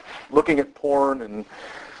be looking at porn and,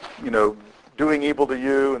 doing evil to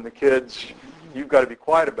you and the kids. You've got to be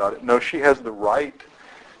quiet about it. No, she has the right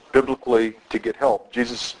biblically to get help.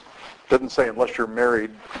 Jesus doesn't say unless you're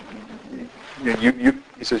married,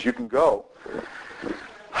 he says you can go.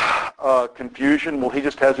 Confusion, well, he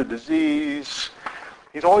just has a disease.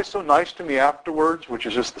 He's always so nice to me afterwards, which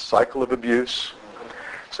is just the cycle of abuse.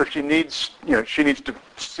 So she needs to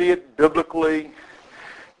see it biblically,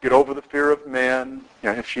 get over the fear of man.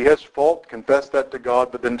 If she has fault, confess that to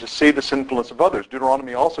God, but then to see the sinfulness of others.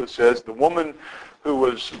 Deuteronomy also says the woman who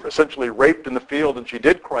was essentially raped in the field and she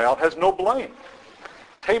did cry out has no blame.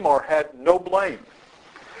 Tamar had no blame.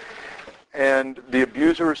 And the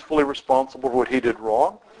abuser is fully responsible for what he did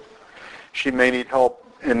wrong. She may need help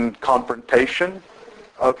in confrontation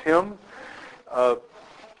of him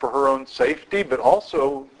for her own safety, but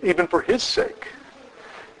also even for his sake.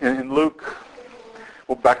 In Luke,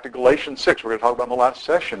 well, back to Galatians 6, we're going to talk about in the last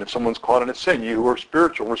session. If someone's caught in a sin, you who are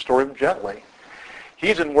spiritual, restore him gently.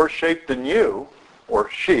 he's in worse shape than you, or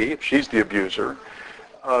she, if she's the abuser,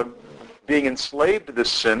 being enslaved to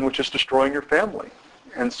this sin, which is destroying your family.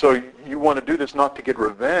 And so you want to do this not to get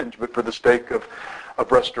revenge, but for the sake of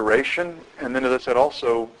restoration. And then, as I said,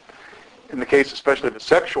 also, in the case especially of a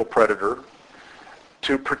sexual predator,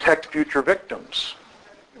 to protect future victims.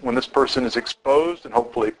 When this person is exposed and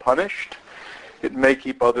hopefully punished, it may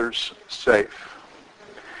keep others safe.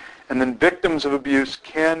 And then victims of abuse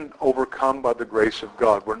can overcome by the grace of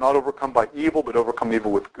God. We're not overcome by evil, but overcome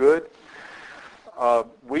evil with good.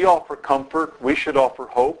 We offer comfort. We should offer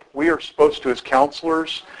hope. We are supposed to, as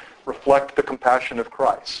counselors, reflect the compassion of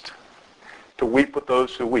Christ, to weep with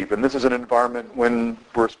those who weep. And this is an environment when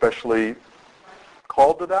we're especially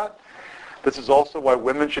called to that. This is also why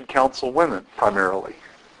women should counsel women, primarily.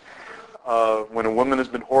 When a woman has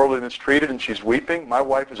been horribly mistreated and she's weeping, my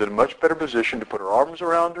wife is in a much better position to put her arms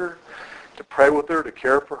around her, to pray with her, to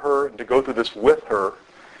care for her, and to go through this with her.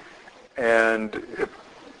 And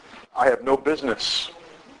I have no business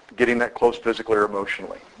getting that close physically or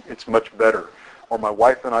emotionally. It's much better. Or my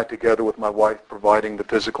wife and I together with my wife providing the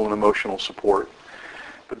physical and emotional support.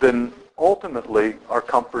 But then ultimately our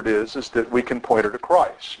comfort is that we can point her to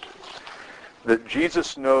Christ. That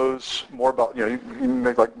Jesus knows more about,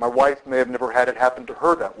 like my wife may have never had it happen to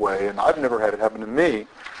her that way, and I've never had it happen to me.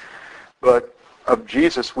 But of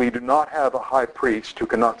Jesus, we do not have a high priest who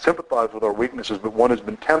cannot sympathize with our weaknesses, but one who's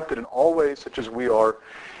been tempted in all ways such as we are,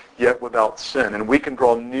 yet without sin. And we can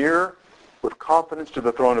draw near with confidence to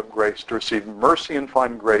the throne of grace to receive mercy and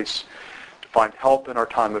find grace, to find help in our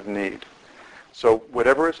time of need. So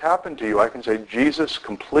whatever has happened to you, I can say Jesus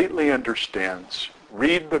completely understands.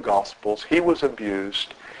 Read the Gospels. He was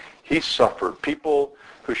abused. He suffered. People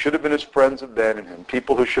who should have been his friends abandoned him.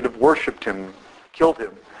 People who should have worshipped him killed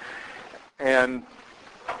him. And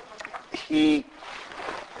he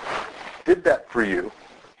did that for you.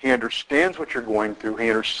 He understands what you're going through. He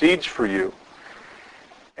intercedes for you.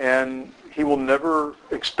 And he will never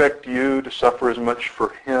expect you to suffer as much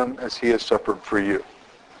for him as he has suffered for you.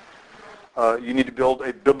 You need to build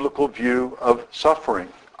a biblical view of suffering.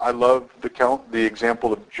 I love the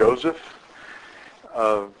example of Joseph,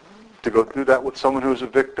 to go through that with someone who's a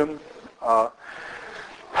victim. Part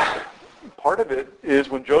of it is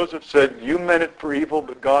when Joseph said, you meant it for evil,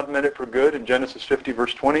 but God meant it for good, in Genesis 50,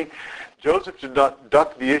 verse 20, Joseph did not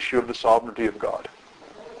duck the issue of the sovereignty of God.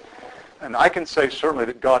 And I can say certainly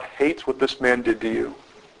that God hates what this man did to you.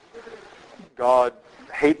 God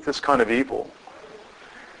hates this kind of evil.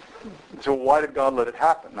 So why did God let it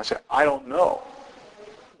happen? And I say, I don't know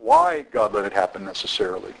why God let it happen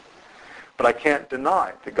necessarily. But I can't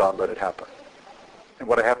deny that God let it happen. And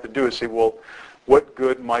what I have to do is say, well, what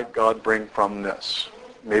good might God bring from this?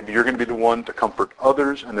 Maybe you're going to be the one to comfort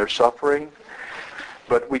others in their suffering.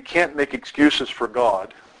 But we can't make excuses for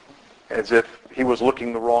God as if he was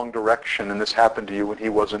looking the wrong direction and this happened to you when he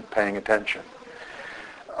wasn't paying attention.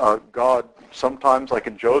 God, sometimes, like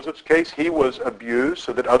in Joseph's case, he was abused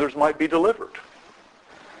so that others might be delivered.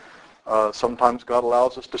 Sometimes God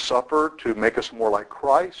allows us to suffer to make us more like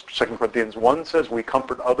Christ. 2 Corinthians 1 says we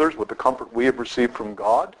comfort others with the comfort we have received from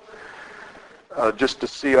God. Just to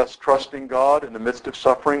see us trusting God in the midst of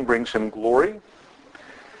suffering brings him glory.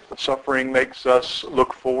 Suffering makes us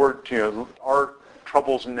look forward to, our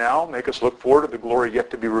troubles now make us look forward to the glory yet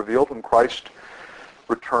to be revealed when Christ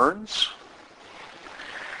returns.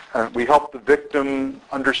 We help the victim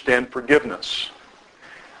understand forgiveness.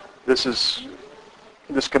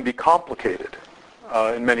 This can be complicated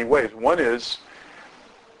in many ways. One is,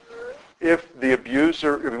 is the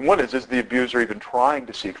abuser even trying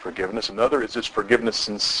to seek forgiveness? Another is forgiveness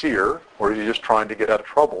sincere, or is he just trying to get out of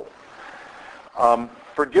trouble?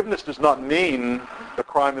 Forgiveness does not mean the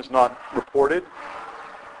crime is not reported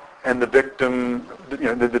and the victim,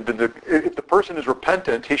 if the person is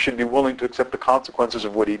repentant, he should be willing to accept the consequences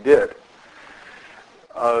of what he did.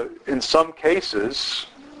 In some cases,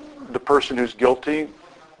 the person who's guilty,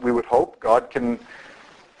 we would hope God can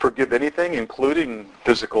forgive anything, including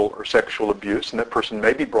physical or sexual abuse, and that person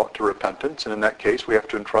may be brought to repentance, and in that case we have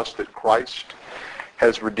to entrust that Christ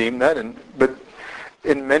has redeemed that. But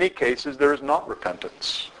in many cases there is not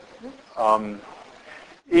repentance.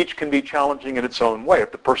 Each can be challenging in its own way.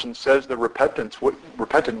 If the person says they're repentant, what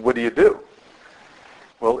do you do?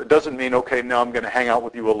 Well, it doesn't mean, okay, now I'm going to hang out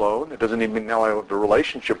with you alone. It doesn't even mean now I have a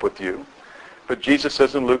relationship with you. But Jesus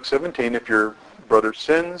says in Luke 17, if your brother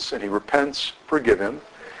sins and he repents, forgive him.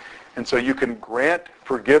 And so you can grant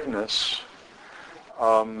forgiveness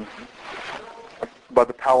by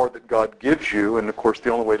the power that God gives you. And of course,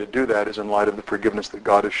 the only way to do that is in light of the forgiveness that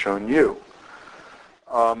God has shown you.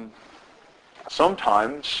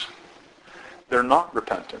 Sometimes they're not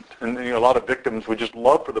repentant. And a lot of victims would just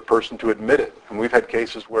love for the person to admit it. And we've had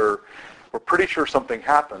cases where we're pretty sure something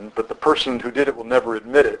happened, but the person who did it will never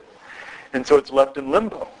admit it. And so it's left in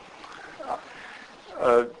limbo.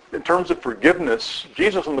 In terms of forgiveness,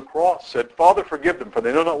 Jesus on the cross said, "Father, forgive them, for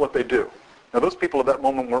they know not what they do." Now, those people at that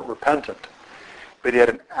moment weren't repentant, but he had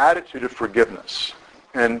an attitude of forgiveness.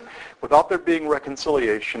 And without there being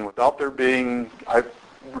reconciliation, without there being,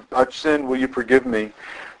 I've sinned, will you forgive me?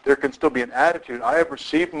 There can still be an attitude, I have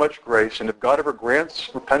received much grace, and if God ever grants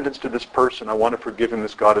repentance to this person, I want to forgive him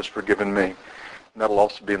as God has forgiven me. And that'll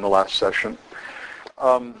also be in the last session.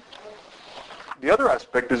 The other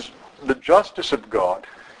aspect is the justice of God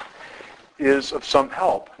is of some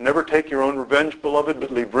help. Never take your own revenge, beloved, but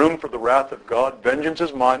leave room for the wrath of God. Vengeance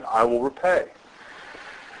is mine, I will repay.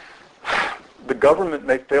 The government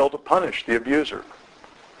may fail to punish the abuser.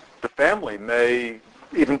 The family may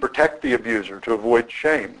even protect the abuser to avoid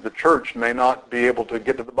shame. The church may not be able to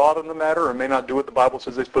get to the bottom of the matter or may not do what the Bible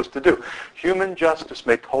says they're supposed to do. Human justice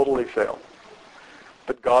may totally fail,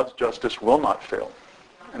 but God's justice will not fail.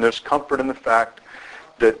 And there's comfort in the fact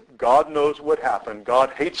that God knows what happened.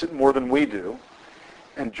 God hates it more than we do,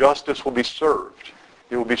 and justice will be served.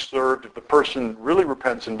 It will be served if the person really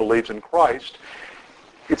repents and believes in Christ.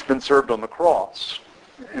 It's been served on the cross,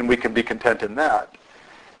 and we can be content in that.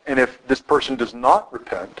 And if this person does not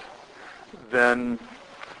repent, then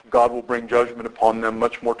God will bring judgment upon them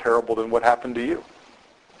much more terrible than what happened to you.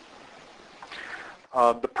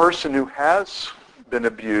 The person who has been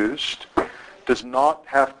abused does not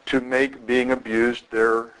have to make being abused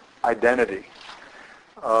their identity.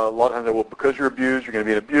 A lot of times they will, because you're abused, you're going to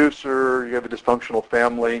be an abuser, you have a dysfunctional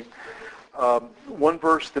family. One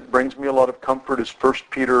verse that brings me a lot of comfort is 1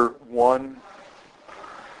 Peter 1,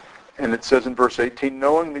 and it says in verse 18,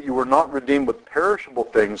 knowing that you were not redeemed with perishable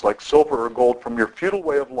things like silver or gold from your futile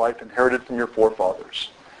way of life inherited from your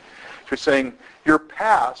forefathers. So he's saying, your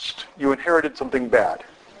past, you inherited something bad.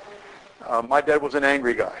 My dad was an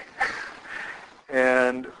angry guy.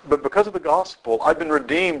 But because of the gospel, I've been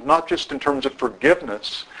redeemed not just in terms of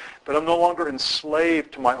forgiveness, but I'm no longer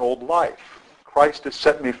enslaved to my old life. Christ has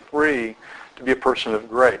set me free to be a person of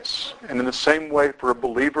grace. And in the same way, for a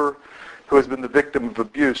believer who has been the victim of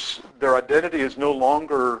abuse, their identity is no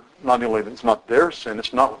longer, not only that it's not their sin,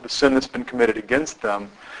 it's not the sin that's been committed against them.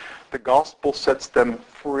 The gospel sets them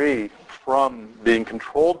free from being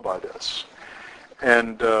controlled by this.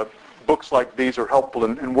 And books like these are helpful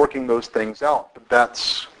in working those things out, but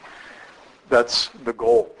that's the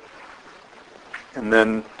goal. And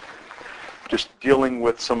then just dealing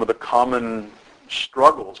with some of the common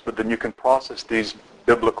struggles, but then you can process these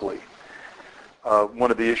biblically.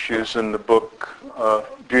 One of the issues in the book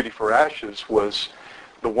Beauty for Ashes was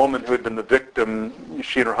the woman who had been the victim.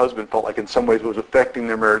 She and her husband felt like in some ways it was affecting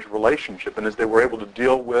their marriage relationship, and as they were able to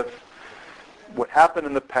deal with what happened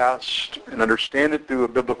in the past and understand it through a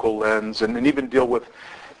biblical lens, and even deal with,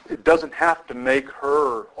 it doesn't have to make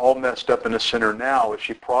her all messed up and a sinner now. As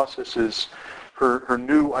she processes her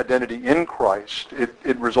new identity in Christ,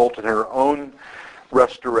 it resulted in her own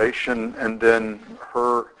restoration and then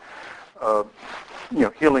her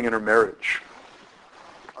healing in her marriage.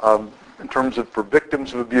 In terms of for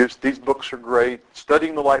victims of abuse, these books are great.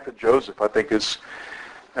 Studying the life of Joseph, I think, is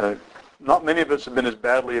not many of us have been as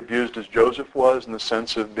badly abused as Joseph was, in the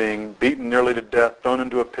sense of being beaten nearly to death, thrown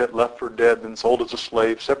into a pit, left for dead, then sold as a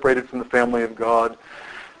slave, separated from the family of God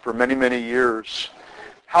for many, many years.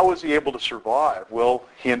 How was he able to survive? Well,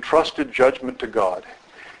 he entrusted judgment to God.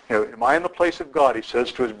 Am I in the place of God? He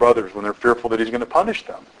says to his brothers when they're fearful that he's going to punish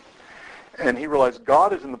them. And he realized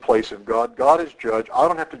God is in the place of God. God is judge. I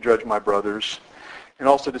don't have to judge my brothers. And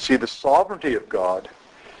also to see the sovereignty of God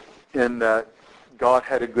in that God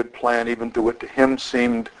had a good plan, even though it to him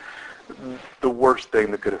seemed the worst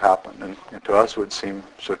thing that could have happened, and to us it would seem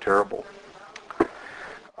so terrible.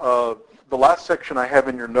 The last section I have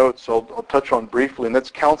in your notes I'll touch on briefly, and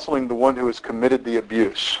that's counseling the one who has committed the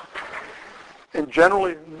abuse. In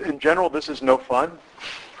general, this is no fun,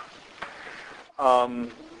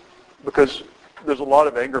 because there's a lot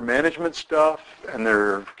of anger management stuff, and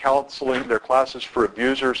there are counseling, there are classes for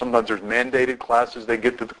abusers. Sometimes there's mandated classes they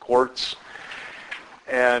get to the courts.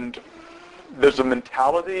 And there's a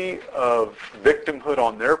mentality of victimhood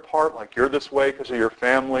on their part, like you're this way because of your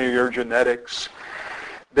family or your genetics.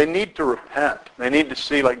 They need to repent. They need to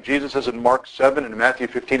see, like Jesus says in Mark 7 and in Matthew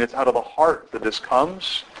 15, it's out of the heart that this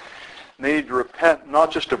comes. And they need to repent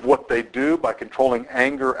not just of what they do by controlling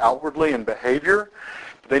anger outwardly and behavior,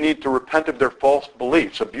 but they need to repent of their false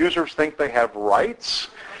beliefs. Abusers think they have rights,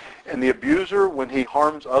 and the abuser, when he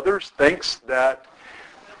harms others, thinks that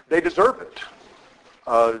they deserve it.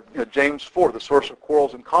 James 4, the source of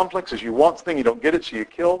quarrels and conflicts is you want something, you don't get it, so you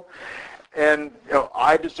kill. And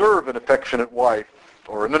I deserve an affectionate wife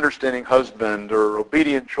or an understanding husband or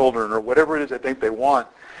obedient children or whatever it is they think they want.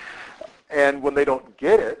 And when they don't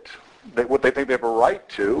get it, what they think they have a right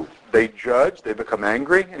to, they judge, they become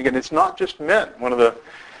angry. And again, it's not just men. One of the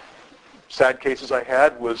sad cases I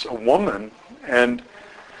had was a woman, and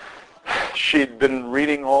she'd been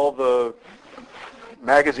reading all the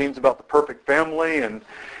magazines about the perfect family, and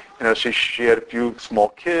she had a few small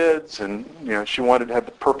kids, and she wanted to have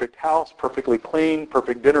the perfect house, perfectly clean,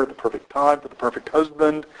 perfect dinner at the perfect time for the perfect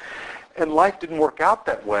husband. And life didn't work out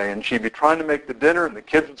that way, and she'd be trying to make the dinner, and the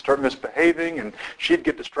kids would start misbehaving, and she'd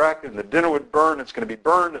get distracted, and the dinner would burn. It's going to be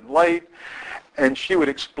burned and late, and she would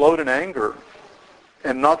explode in anger,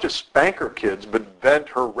 and not just spank her kids, but vent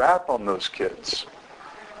her wrath on those kids.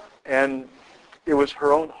 And it was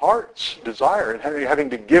her own heart's desire, and having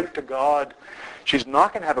to give to God. She's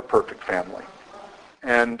not going to have a perfect family,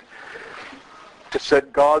 and to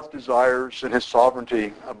set God's desires and His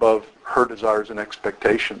sovereignty above her desires and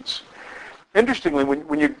expectations. Interestingly,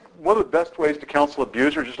 one of the best ways to counsel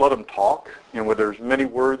abusers is just let them talk. Where there's many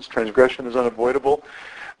words, transgression is unavoidable.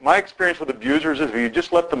 My experience with abusers is if you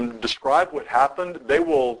just let them describe what happened, they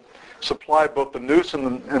will supply both the noose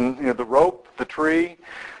and the rope, the tree,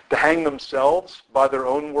 to hang themselves by their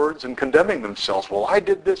own words and condemning themselves. Well, I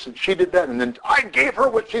did this and she did that, and then I gave her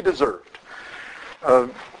what she deserved.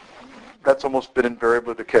 That's almost been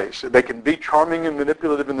invariably the case. They can be charming and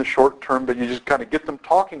manipulative in the short term, but you just kind of get them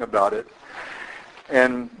talking about it,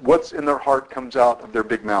 and what's in their heart comes out of their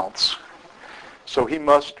big mouths. So he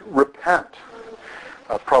must repent.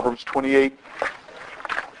 Proverbs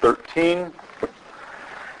 28:13.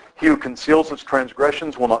 He who conceals his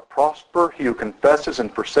transgressions will not prosper. He who confesses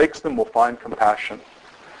and forsakes them will find compassion.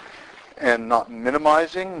 And not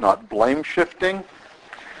minimizing, not blame shifting.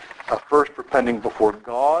 First repenting before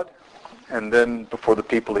God, and then before the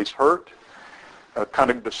people he's hurt.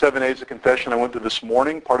 Kind of the 7 A's of confession I went through this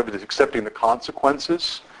morning. Part of it is accepting the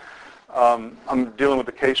consequences. I'm dealing with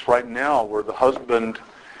a case right now where the husband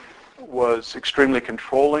was extremely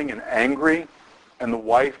controlling and angry, and the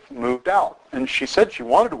wife moved out. And she said she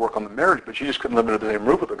wanted to work on the marriage, but she just couldn't live under the same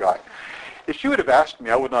roof with the guy. If she would have asked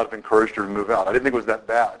me, I would not have encouraged her to move out. I didn't think it was that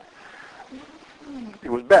bad. It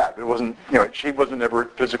was bad. It wasn't, she wasn't ever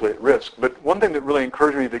physically at risk. But one thing that really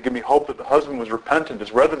encouraged me, that gave me hope that the husband was repentant,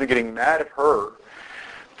 is rather than getting mad at her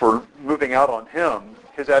for moving out on him,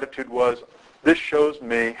 his attitude was, this shows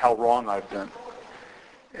me how wrong I've been.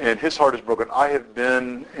 And his heart is broken. I have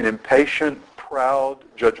been an impatient, proud,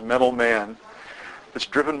 judgmental man that's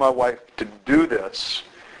driven my wife to do this,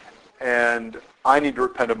 and I need to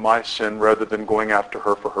repent of my sin rather than going after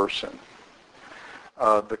her for her sin.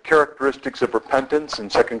 The characteristics of repentance in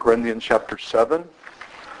 2 Corinthians chapter 7.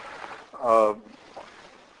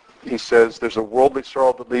 He says there's a worldly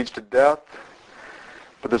sorrow that leads to death,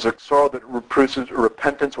 but there's a sorrow that produces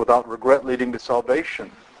repentance without regret leading to salvation.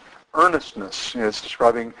 Earnestness, it's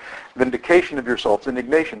describing vindication of yourselves,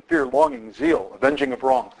 indignation, fear, longing, zeal, avenging of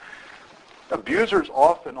wrong. Abusers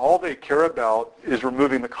often, all they care about is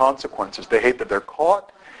removing the consequences. They hate that they're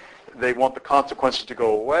caught. They want the consequences to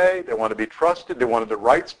go away. They want to be trusted. They wanted the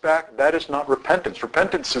rights back. That is not repentance.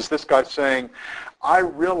 Repentance is this guy saying, I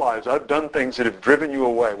realize I've done things that have driven you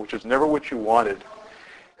away, which is never what you wanted.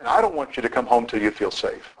 And I don't want you to come home till you feel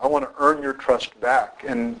safe. I want to earn your trust back.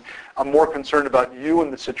 And I'm more concerned about you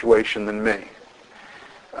and the situation than me.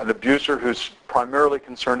 An abuser who's primarily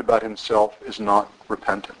concerned about himself is not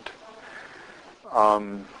repentant.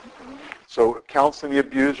 So counseling the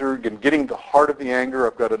abuser, again, getting the heart of the anger.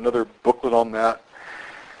 I've got another booklet on that.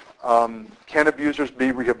 Can abusers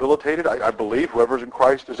be rehabilitated? I believe whoever's in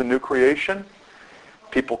Christ is a new creation.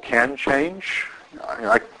 People can change.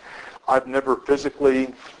 I've never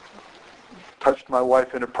physically touched my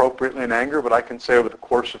wife inappropriately in anger, but I can say over the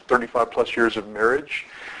course of 35 plus years of marriage,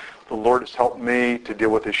 the Lord has helped me to deal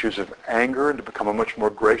with issues of anger and to become a much more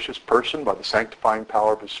gracious person by the sanctifying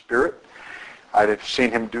power of His Spirit. I've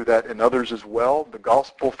seen Him do that in others as well. The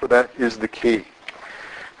gospel for that is the key.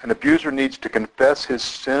 An abuser needs to confess his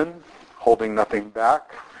sin, holding nothing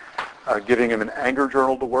back, giving him an anger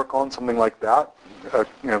journal to work on, something like that.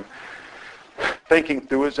 Thinking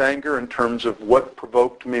through his anger in terms of what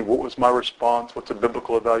provoked me, what was my response, what's a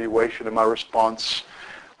biblical evaluation of my response.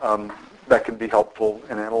 That can be helpful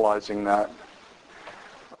in analyzing that.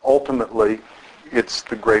 Ultimately, it's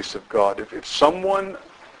the grace of God. If someone,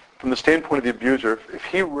 from the standpoint of the abuser, if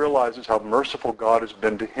he realizes how merciful God has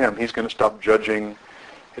been to him, he's going to stop judging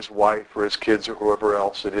his wife or his kids or whoever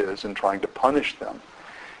else it is and trying to punish them.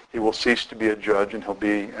 He will cease to be a judge and he'll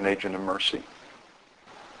be an agent of mercy.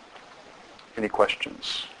 Any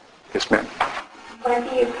questions? Yes, ma'am. What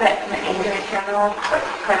do you put in the anger journal? What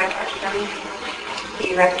kind of questions do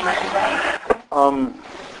you recommend?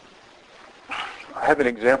 I have an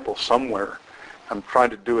example somewhere. I'm trying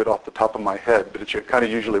to do it off the top of my head, but it's kind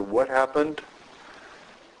of usually what happened,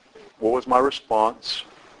 what was my response,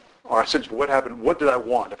 or essentially what happened, what did I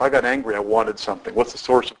want? If I got angry, I wanted something. What's the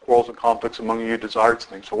source of quarrels and conflicts among you? Desired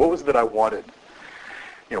something. So what was it that I wanted?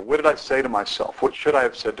 What did I say to myself? What should I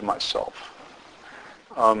have said to myself?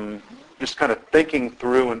 Just kind of thinking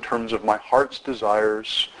through in terms of my heart's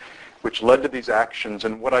desires, which led to these actions,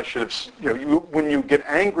 and what I should have, when you get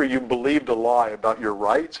angry, you believed a lie about your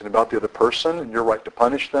rights and about the other person and your right to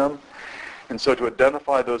punish them. And so to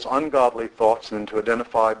identify those ungodly thoughts and then to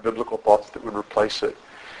identify biblical thoughts that would replace it.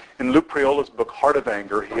 In Lou Priola's book, Heart of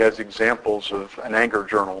Anger, he has examples of an anger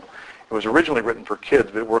journal. It was originally written for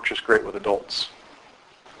kids, but it works just great with adults.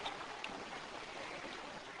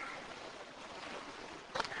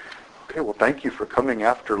 Okay, well, thank you for coming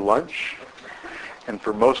after lunch and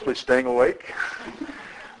for mostly staying awake.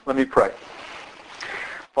 Let me pray.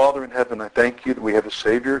 Father in heaven, I thank you that we have a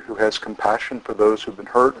Savior who has compassion for those who've been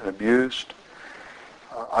hurt and abused.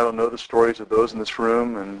 I don't know the stories of those in this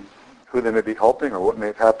room and who they may be helping or what may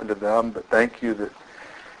have happened to them, but thank you that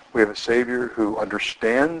we have a Savior who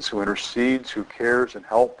understands, who intercedes, who cares and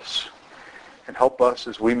helps. And help us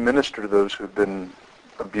as we minister to those who've been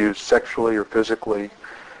abused sexually or physically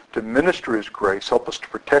to minister His grace. Help us to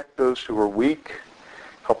protect those who are weak.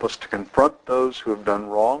 Help us to confront those who have done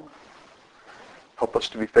wrong. Help us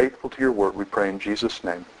to be faithful to your word, we pray in Jesus'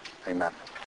 name. Amen.